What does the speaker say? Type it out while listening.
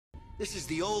This is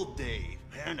the old days,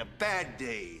 man, the bad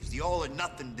days, the all or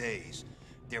nothing days.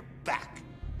 They're back.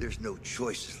 There's no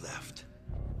choices left,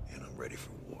 and I'm ready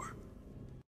for war.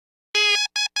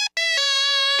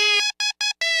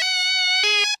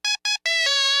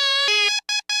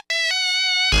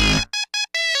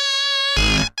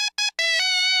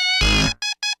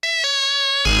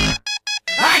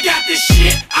 I got this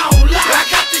shit on lock. I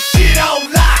got this shit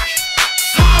on lock.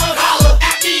 Holla, holla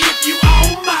at me if you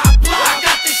own my block. I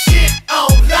got this shit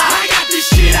on lock. I got this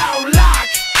shit on lock.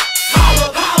 Holla,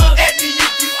 holla at me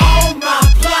if you own my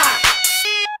block.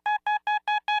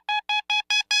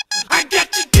 I got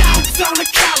your dogs on the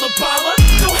caliber.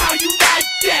 Know how you like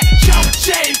that? Choke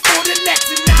chain for the next,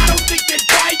 and I don't think they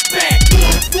bite back.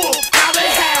 Woof woof, how the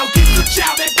hell? Get some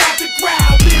chow that about the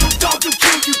ground. Little dog will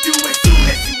kill you, do as soon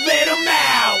as you let him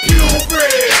out. Pure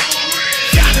red,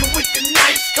 got it with the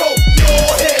nice coat, your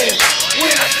head.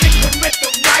 When I stick them at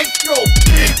the right throat,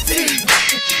 big teeth.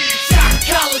 Shot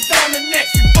collars on the neck,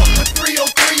 you fuck with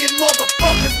 303 and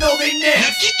motherfuckers know they next.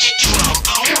 Now get your drum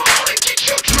on, get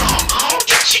your drum on,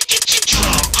 get your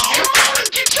drum on,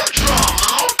 get your drum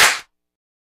on.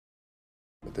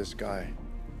 But this guy,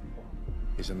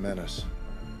 he's a menace.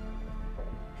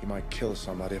 He might kill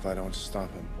somebody if I don't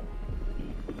stop him.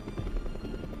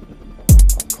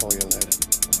 I'll call you later.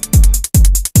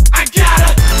 I got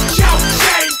a choke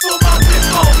chain for my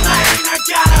Pitbull lane. I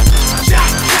got a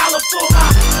shot collar for my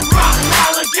rock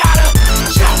collar. Got a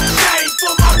choke chain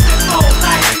for my Pitbull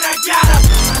lane. I got a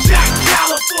shot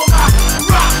collar for my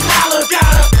rock collar.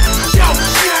 Got a choke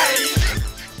chain.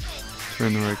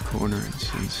 Turn the right corner in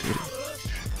Sin City,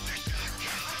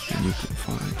 and you can